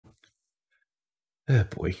Oh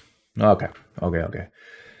boy. Okay. Okay.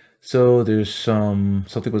 So there's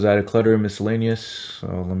something was added, clutter and miscellaneous. So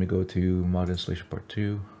let me go to mod installation part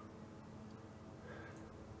 2.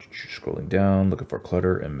 Scrolling down, looking for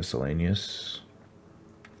clutter and miscellaneous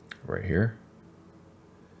right here.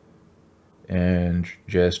 And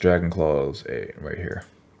just Dragon Claws A right here.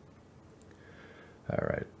 All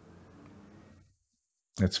right.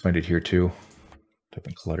 Let's find it here too. Type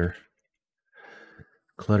in clutter.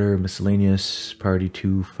 Clutter, miscellaneous, party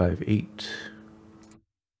 258.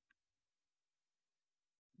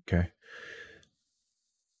 Okay.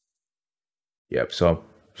 Yep, so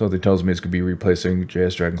something tells me it's going to be replacing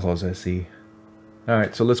JS Dragon Claws SE.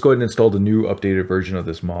 Alright, so let's go ahead and install the new updated version of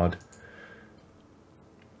this mod.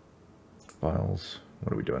 Files.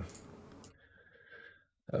 What are we doing?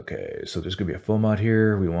 Okay, so there's going to be a full mod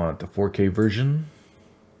here. We want the 4K version.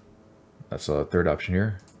 That's the third option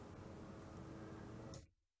here.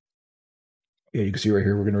 Yeah, you can see right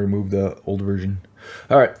here, we're going to remove the old version.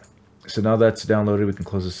 Alright, so now that's downloaded, we can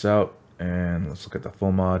close this out. And let's look at the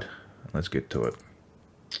full mod. Let's get to it.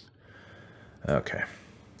 Okay.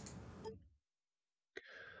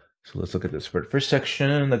 So let's look at this for the first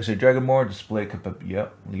section. Like I said, Dragonborn, display,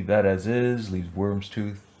 yep, leave that as is, leaves Worm's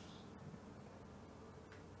Tooth.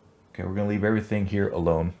 Okay, we're gonna leave everything here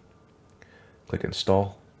alone. Click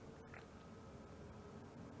install.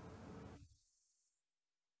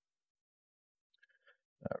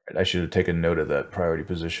 All right, I should have taken note of that priority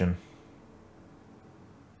position.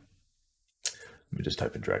 Let me just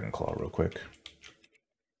type in Dragonclaw real quick.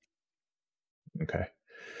 Okay.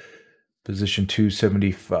 Position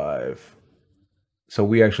 275. So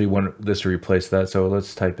we actually want this to replace that, so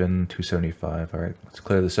let's type in 275. All right, let's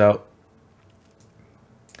clear this out.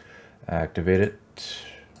 Activate it.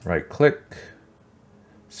 Right click.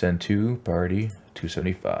 Send to priority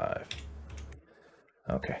 275.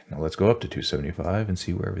 Okay, now let's go up to 275 and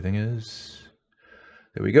see where everything is.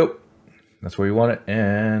 There we go. That's where you want it.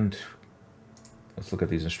 And let's look at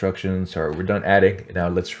these instructions. All right, we're done adding. Now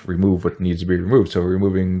let's remove what needs to be removed. So we're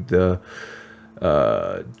removing the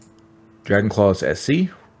Dragon Claws SC.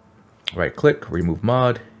 Right click, remove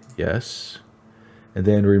mod. Yes. And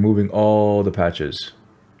then removing all the patches,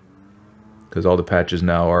 because all the patches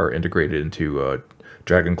now are integrated into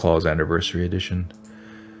Dragon Claws Anniversary Edition.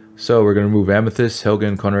 So we're going to remove Amethyst,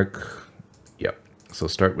 Helgen, Konrik. Yep. So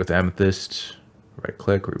start with Amethyst. Right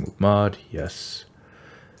click, remove mod. Yes.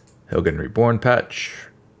 Helgen Reborn patch.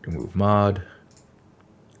 Remove mod.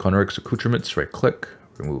 Konrik's accoutrements. Right click,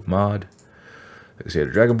 remove mod. Like I said,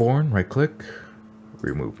 Dragonborn. Right click,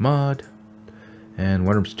 remove mod. And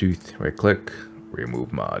Worm's Tooth. Right click,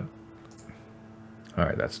 remove mod.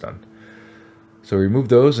 Alright, that's done. So remove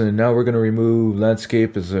those, and now we're going to remove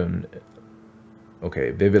landscape as an...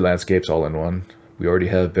 Okay, vivid landscapes all in one. We already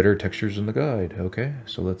have better textures in the guide. Okay,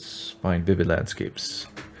 so let's find vivid landscapes.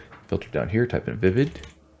 Filter down here, type in vivid.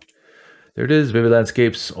 There it is, vivid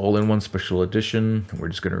landscapes all in one special edition. We're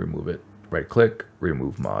just going to remove it. Right click,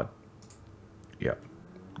 remove mod. Yep.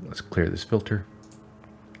 Let's clear this filter.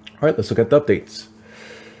 All right, let's look at the updates.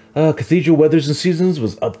 Cathedral Weathers and Seasons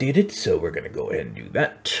was updated, so we're going to go ahead and do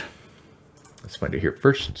that. Let's find it here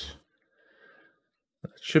first.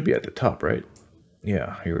 It should be at the top, right?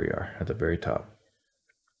 Yeah, here we are at the very top.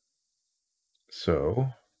 So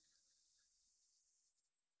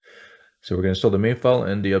we're going to install the main file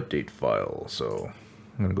and the update file. So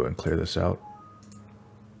I'm going to go ahead and clear this out.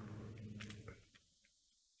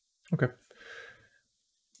 Okay.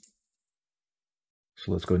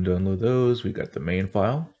 So let's go and download those. We got the main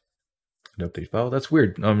file, an update file. That's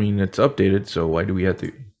weird. I mean, it's updated, so why do we have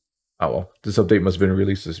to... Oh, well, this update must have been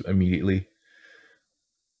released immediately.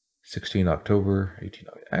 16 October, 18...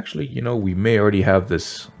 Actually, you know, we may already have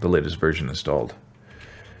the latest version installed.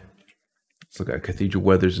 Let's look at Cathedral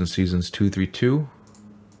Weathers and Seasons 232.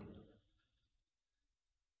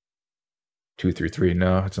 233,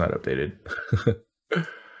 no, it's not updated.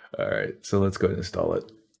 All right, so let's go ahead and install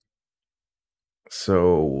it.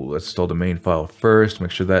 So let's install the main file first.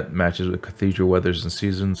 Make sure that matches with Cathedral Weathers and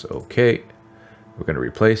Seasons. Okay, we're going to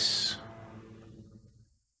replace.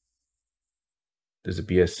 There's a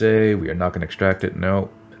BSA. We are not going to extract it. No.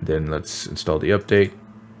 And then let's install the update.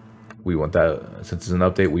 We want that, since it's an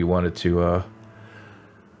update, we want it to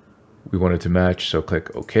match. So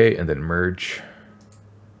click OK and then merge.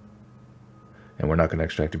 And we're not going to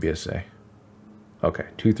extract a BSA. Okay,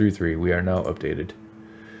 233. We are now updated.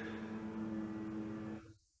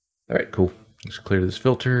 All right, cool. Let's clear this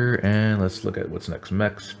filter and let's look at what's next.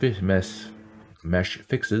 Mesh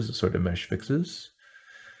fixes, assorted mesh fixes.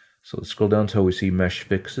 So let's scroll down until we see mesh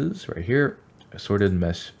fixes right here. Assorted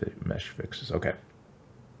mesh fixes. Okay.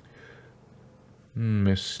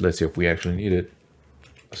 Let's see if we actually need it.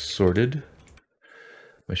 Sorted.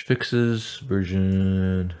 Mesh fixes,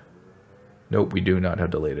 version... Nope, we do not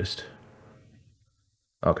have the latest.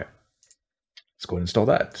 Okay. Let's go and install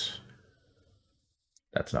that.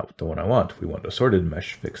 That's not the one I want. We want assorted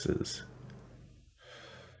mesh fixes.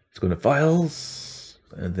 Let's go to files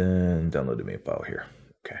and then download the main file here.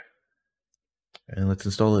 Okay. And let's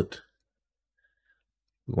install it.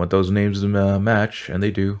 We want those names to match, and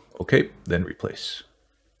they do. Okay, then replace.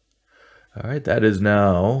 All right, that is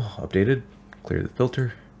now updated. Clear the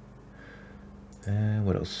filter. And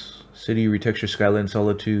what else? City, retexture, Skyland,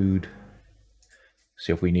 Solitude.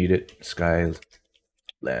 See if we need it. Skyland,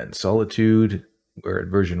 Solitude. We're at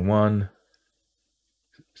version 1.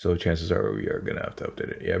 So chances are we are going to have to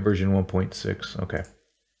update it. Yeah, version 1.6. Okay.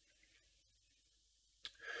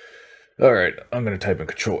 All right, I'm going to type in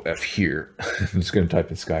Control F here. I'm just going to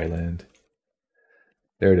type in Skyland.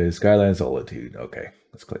 There it is, Skyland Solitude. Okay,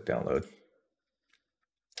 let's click download.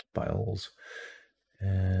 Files.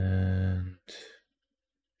 And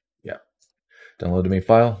yeah, download the main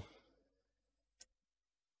file.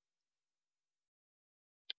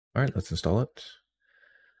 All right, let's install it.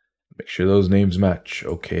 Make sure those names match.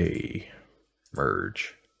 Okay,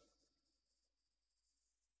 merge.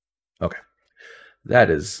 Okay, that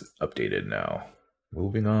is updated now.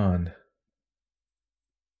 Moving on.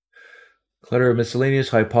 Clutter miscellaneous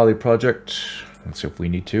high poly project. Let's see if we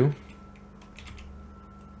need to.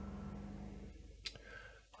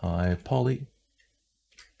 High poly.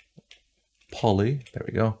 There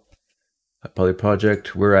we go. High poly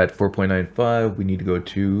project. We're at 4.95. We need to go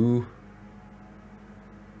to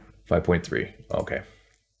 5.3. Okay.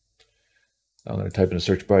 I'm going to type in a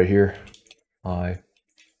search bar here. High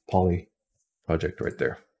poly project right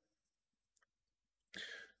there.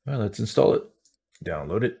 All right, let's install it.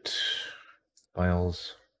 Download it.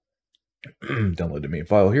 Files. Download the main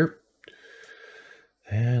file here.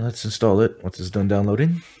 And let's install it once it's done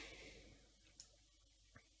downloading.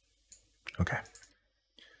 Okay.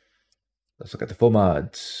 Let's look at the full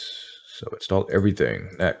mods. So install everything.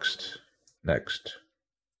 Next.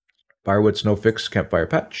 Firewood Snow Fix Campfire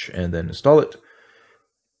Patch, and then install it.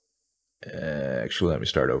 Actually, let me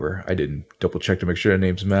start over. I didn't double check to make sure the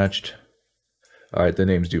names matched. All right, the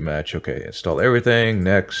names do match. Okay, install everything.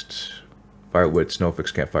 Next. Firewood Snow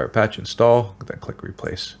Fix Campfire Patch, install. Then click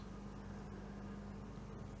replace.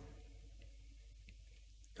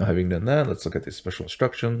 Now, having done that, let's look at the special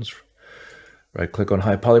instructions. Right click on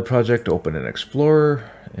High Poly Project, open an Explorer,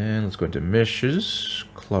 and let's go into Meshes,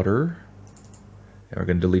 Clutter, and we're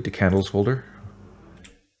going to delete the Candles folder.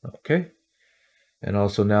 Okay. And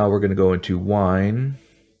also now we're going to go into Wine,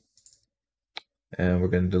 and we're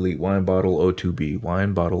going to delete Wine Bottle O2B,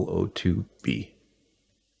 Wine Bottle O2B.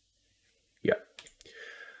 Yeah.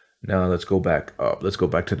 Now let's go back up. Let's go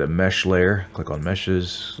back to the Mesh layer, click on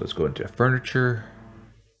Meshes, let's go into Furniture,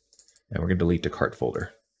 and we're going to delete the Cart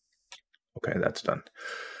folder. Okay, that's done.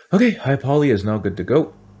 Okay, High Poly is now good to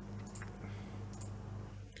go.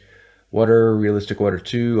 Water, Realistic Water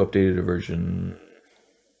 2, updated version.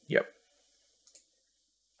 Yep.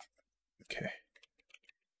 Okay.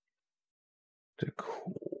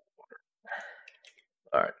 Cool.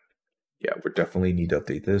 All right. Yeah, we definitely need to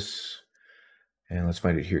update this. And let's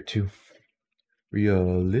find it here too.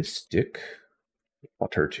 Realistic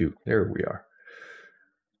Water 2. There we are.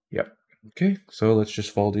 Yep. Okay, so let's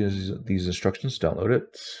just follow these instructions, download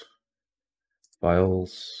it.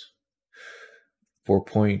 Files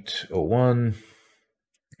 4.01.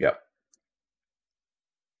 Yep.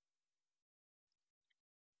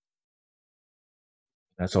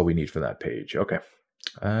 That's all we need for that page. Okay.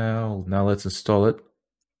 Now let's install it.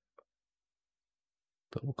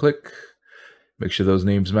 Double click. Make sure those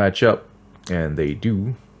names match up. And they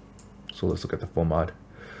do. So let's look at the full mod.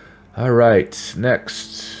 All right,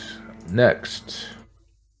 next,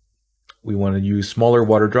 we want to use smaller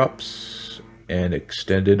water drops and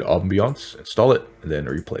extended ambiance. Install it and then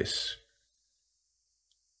replace.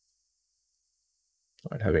 All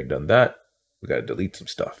right, having done that, we got to delete some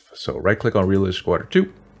stuff. So right click on Realistic Water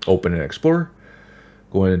 2, open an Explorer,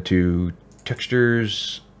 go into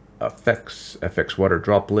Textures, Effects, FX Water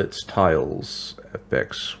Droplets, Tiles,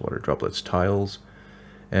 FX Water Droplets, Tiles.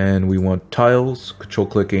 And we want tiles, control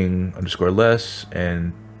clicking _less,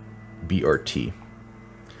 and BRT.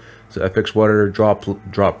 So FX water, drop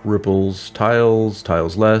ripples, tiles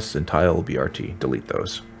less, and tile BRT. Delete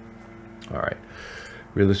those. All right.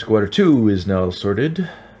 Realistic Water 2 is now sorted.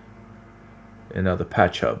 And now the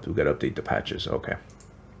patch hub. We've got to update the patches. Okay.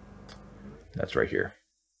 That's right here.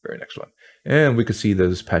 Very next one. And we can see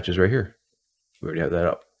those patches right here. We already have that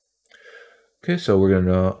up. Okay, so we're going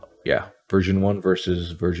to, yeah. version 1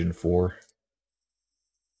 versus version 4.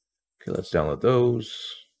 Okay, let's download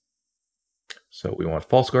those. So we want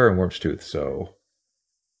False Scar and Worm's Tooth. So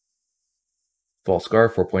False Scar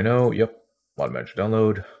 4.0, yep. Mod manager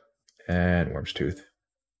download and Worm's Tooth.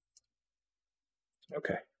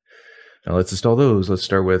 Okay. Now let's install those. Let's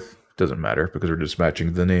start with, doesn't matter because we're just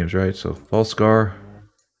matching the names, right? So False Scar.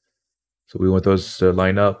 So we want those to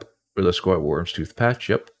line up. Let's go at Worm's Tooth patch.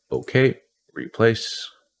 Yep. Okay. Replace.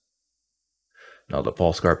 Now the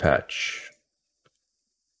False Scar patch.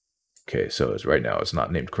 Okay, so it's right now it's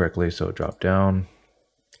not named correctly, so drop down.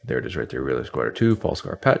 There it is right there. Relay Squatter 2, False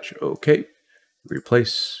Scar patch. Okay.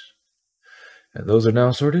 Replace. And those are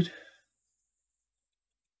now sorted.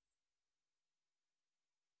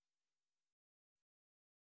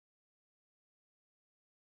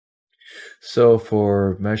 So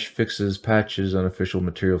for mesh fixes, patches, unofficial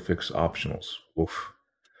material fix optionals. Oof.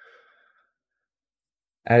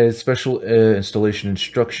 Added special installation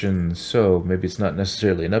instructions. So maybe it's not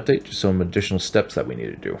necessarily an update, just some additional steps that we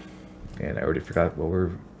need to do. And I already forgot what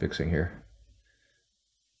we're fixing here.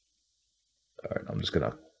 All right, I'm just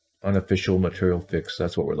gonna unofficial material fix.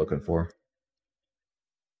 That's what we're looking for.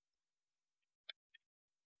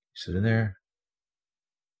 Sit in there.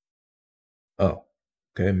 Oh,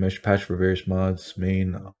 okay. Mesh patch for various mods.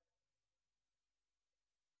 Main.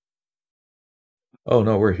 Oh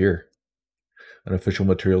no, we're here. Unofficial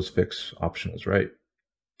materials fix optionals, right?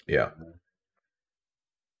 Yeah.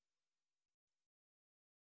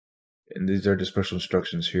 And these are the special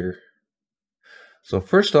instructions here. So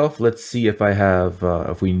first off, let's see if I have,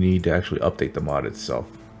 if we need to actually update the mod itself.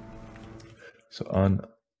 So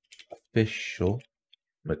unofficial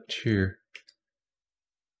material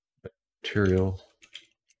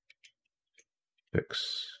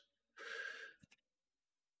fix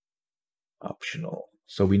optional.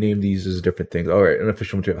 So we name these as different things. All right,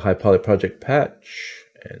 unofficial material high poly project patch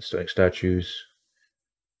and stunning statues.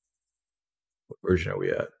 What version are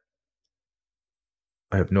we at?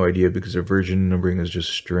 I have no idea because their version numbering is just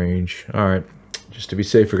strange. All right, just to be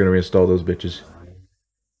safe, we're gonna reinstall those bitches.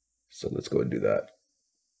 So let's go and do that.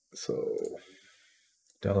 So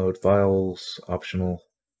download files, optional.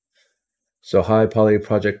 So high poly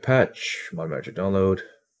project patch, mod manager download.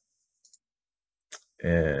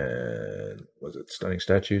 And was it stunning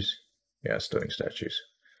statues? Yeah, stunning statues.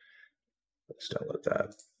 Let's download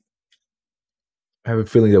that. I have a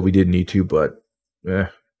feeling that we didn't need to, but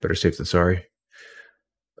better safe than sorry.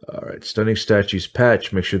 All right, stunning statues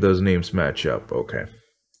patch. Make sure those names match up. Okay.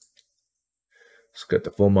 Let's get the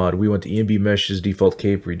full mod. We want the EMB meshes, default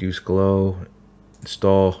cape, reduce glow,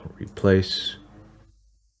 install, replace.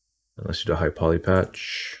 And let's do the high poly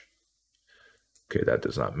patch. Okay, that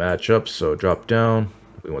does not match up, so drop down.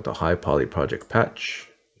 We want the high poly project patch.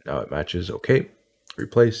 Now it matches. Okay,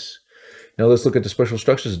 replace. Now let's look at the special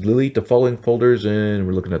instructions. Delete the following folders, and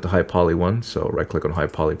we're looking at the high poly one. So right click on high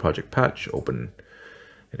poly project patch, open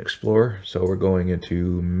and explore. So we're going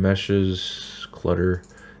into meshes, clutter,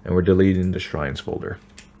 and we're deleting the shrines folder.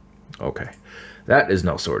 Okay, that is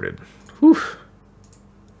now sorted. Whew.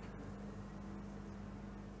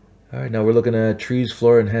 All right, now we're looking at trees,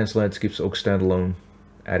 flora, enhanced landscapes, oak standalone,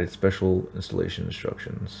 added special installation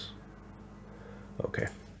instructions. Okay,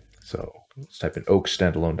 so let's type in oak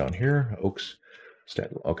standalone down here. Oaks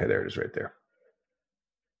standalone. Okay, there it is right there.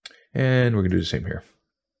 And we're gonna do the same here.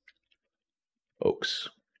 Oaks.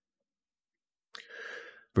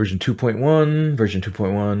 Version 2.1, version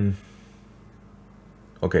 2.1.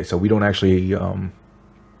 Okay, so we don't actually, we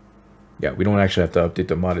don't actually have to update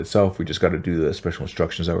the mod itself. We just got to do the special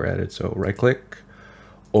instructions that were added. So right click,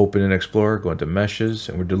 open and explore, go into meshes,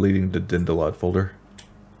 and we're deleting the Dindalot folder.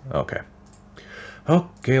 Okay.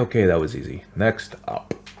 Okay, that was easy. Next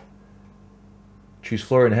up. Choose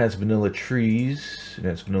flora, enhance vanilla trees.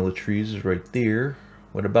 Enhance vanilla trees is right there.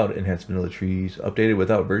 What about enhanced vanilla trees? Updated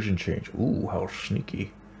without version change. Ooh, how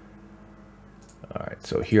sneaky. All right,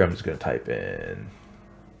 so here I'm just going to type in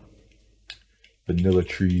vanilla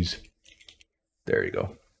trees. There you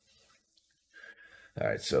go. All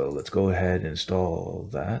right, so let's go ahead and install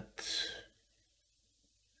that.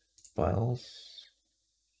 Files.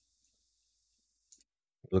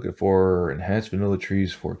 Looking for enhanced vanilla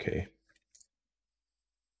trees 4K.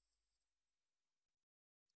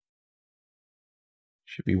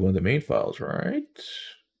 Should be one of the main files, right?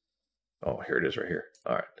 Oh, here it is right here.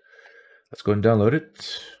 All right. Let's go and download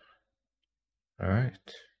it. All right.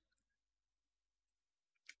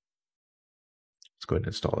 Let's go ahead and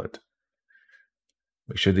install it.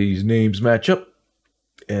 Make sure these names match up.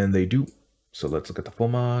 And they do. So let's look at the full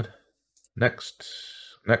mod. Next.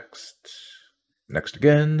 Next. Next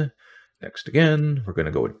again. Next again. We're going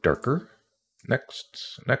to go with darker.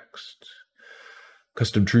 Next. Next.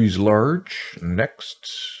 Custom trees large. Next.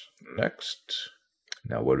 Next.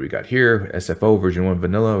 Now what do we got here? SFO version 1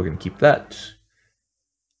 vanilla. We're going to keep that.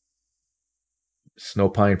 Snow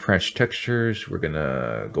pine branch textures. We're going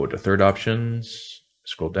to go to third options.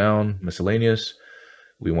 Scroll down. Miscellaneous.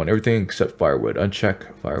 We want everything except firewood.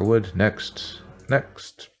 Uncheck firewood. Next.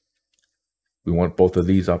 Next. We want both of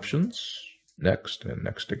these options. Next and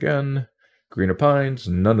next again. Greener pines.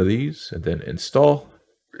 None of these. And then install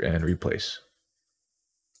and replace.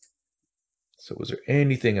 So was there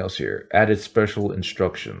anything else here? Added special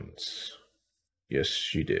instructions. Yes,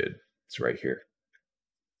 she did. It's right here.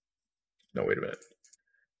 No, wait a minute.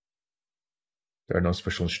 There are no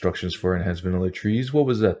special instructions for enhanced vanilla trees. What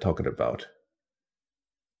was that talking about?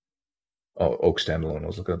 Oh, oak standalone. I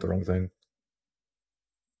was looking at the wrong thing.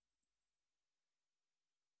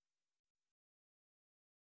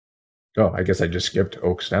 Oh, I guess I just skipped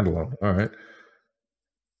oak standalone. All right.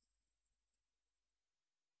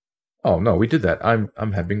 Oh no, we did that. I'm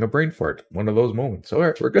having a brain fart. One of those moments. All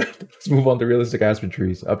right, we're good. Let's move on to realistic aspen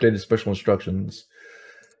trees. Updated special instructions.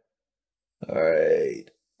 All right,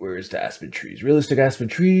 where's the aspen trees? Realistic aspen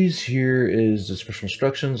trees. Here is the special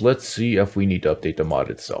instructions. Let's see if we need to update the mod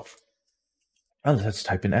itself. Oh, let's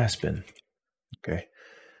type in aspen. Okay,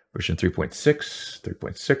 version 3.6,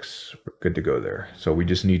 3.6. We're good to go there. So we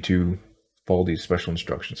just need to follow these special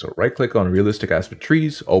instructions. So right click on realistic aspen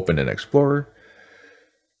trees, open an explorer.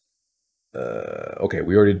 Okay,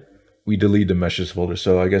 we deleted the meshes folder,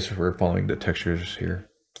 so I guess we're following the textures here.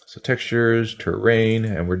 So textures, terrain,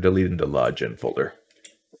 and we're deleting the login folder.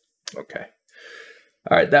 Okay.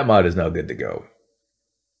 All right, that mod is now good to go.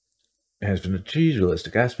 Enhancement of trees,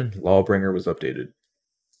 realistic aspen, Lawbringer was updated.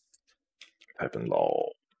 Type in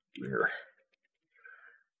Lawbringer.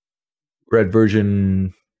 Red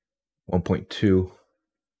version 1.2.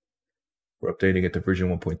 We're updating it to version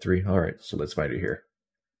 1.3. All right, so let's find it here.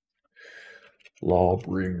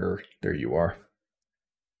 Lawbringer, there you are.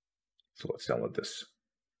 So let's download this.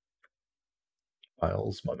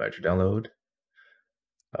 Files, my magic download.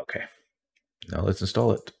 Okay, now let's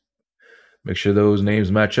install it. Make sure those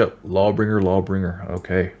names match up. Lawbringer, Lawbringer.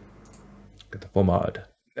 Okay, get the full mod.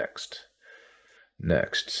 Next.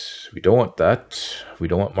 Next. We don't want that. We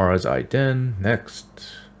don't want Mara's Den.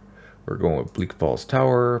 Next. We're going with Bleak Falls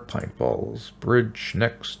Tower, Pine Falls Bridge.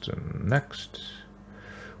 Next and next.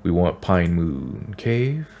 We want Pine Moon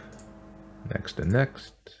Cave. Next and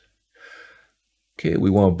next. Okay, we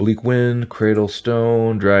want Bleak Wind, Cradle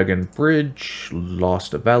Stone, Dragon Bridge,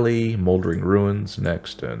 Lost Valley, Moldering Ruins.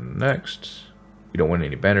 Next and next. We don't want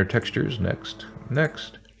any banner textures. Next,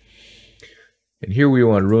 next. And here we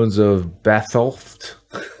want Ruins of Batholth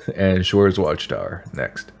and Shores Watchtower.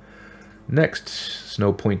 Next. Next.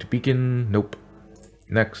 Snow Point Beacon. Nope.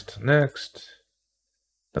 Next, next.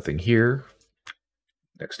 Nothing here.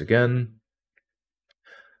 Next again.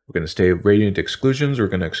 We're going to stay Radiant Exclusions. We're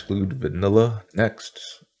going to exclude Vanilla. Next.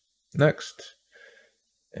 Next.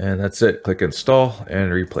 And that's it. Click Install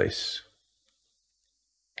and Replace.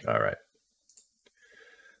 All right.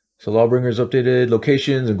 So Lawbringer's updated.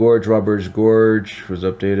 Locations, Engorge, Robbers, Gorge was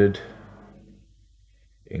updated.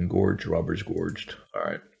 Engorge, Robbers, Gorged. All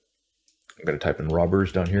right. I'm going to type in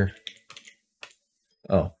Robbers down here.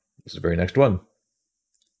 Oh, this is the very next one.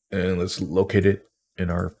 And let's locate it in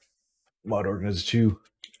our mod organizer too.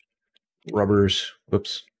 Robbers.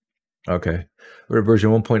 Whoops. Okay. We're at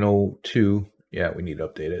version 1.02. Yeah, we need to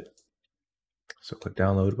update it. So click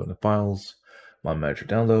download, go to files, mod manager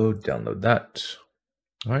download, download that.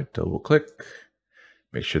 All right, double click.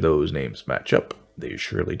 Make sure those names match up. They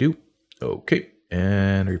surely do. Okay,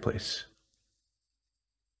 and replace.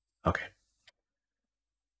 Okay.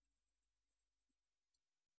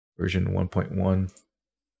 Version 1.1.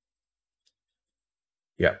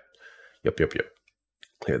 Yeah. Yep.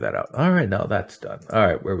 Clear that out. All right, now that's done. All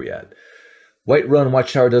right, where are we at? Whiterun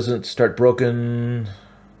Watchtower doesn't start broken.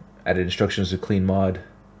 Added instructions to clean mod.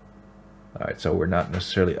 All right, so we're not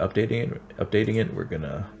necessarily updating it. We're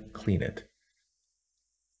gonna clean it.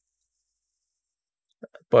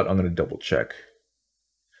 But I'm gonna double check.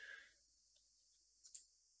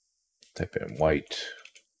 Type in white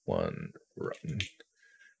one run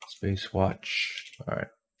space watch. All right,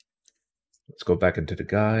 let's go back into the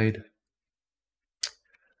guide.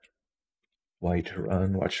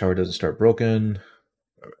 Whiterun Watchtower doesn't start broken.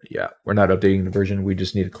 Yeah, we're not updating the version. We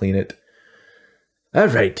just need to clean it. All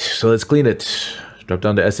right, so let's clean it. Drop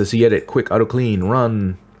down to SSE edit, quick auto clean,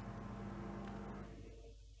 run.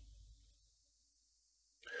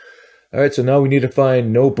 All right, so now we need to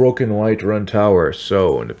find no broken Whiterun tower.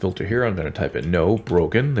 So in the filter here, I'm going to type in no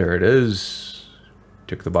broken. There it is.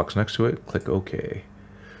 Tick the box next to it, click OK.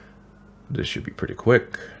 This should be pretty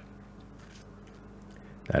quick.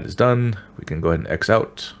 That is done. We can go ahead and X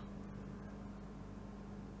out.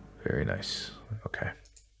 Very nice. Okay.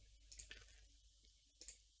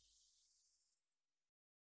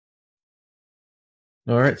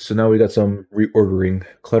 Alright, so now we got some reordering.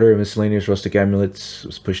 Clutter and miscellaneous rustic amulets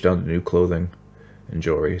was pushed down to new clothing and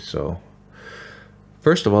jewelry. So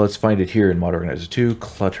first of all, let's find it here in Mod Organizer 2.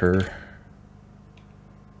 Clutter.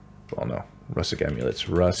 Well, no. Rustic amulets.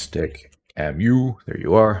 Rustic amu. There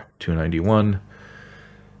you are. 291.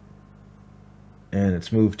 And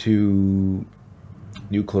it's moved to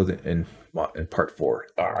new clothing in part 4.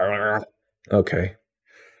 Okay.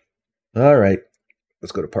 Alright.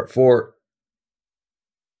 Let's go to part 4.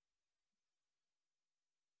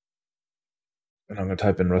 And I'm going to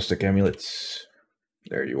type in rustic amulets.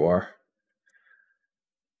 There you are.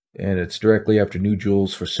 And it's directly after new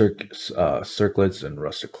jewels for circlets and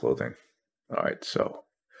rustic clothing. All right, so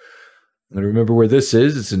I'm going to remember where this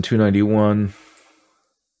is. It's in 291.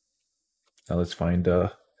 Now let's find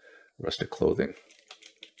rustic clothing.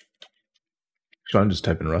 So I'm just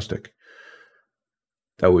typing rustic.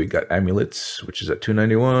 That way we got amulets, which is at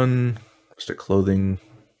 291. Rustic clothing.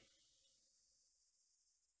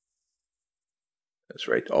 That's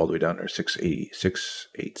right, all the way down there,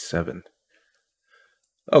 687.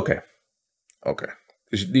 Okay. Okay.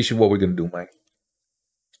 This is what we're going to do, Mike.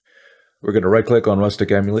 We're going to right-click on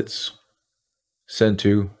rustic amulets, send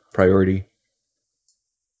to priority,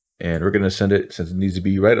 and we're going to send it, since it needs to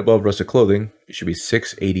be right above rustic clothing, it should be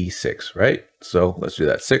 686, right? So let's do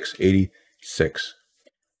that, 686.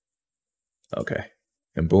 Okay.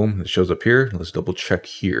 And boom, it shows up here. Let's double check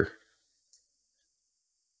here.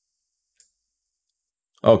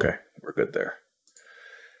 Okay, we're good there.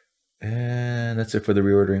 And that's it for the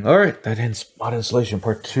reordering. All right, that ends Mod Installation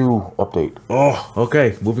Part 2 update. Oh,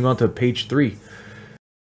 okay, moving on to page 3.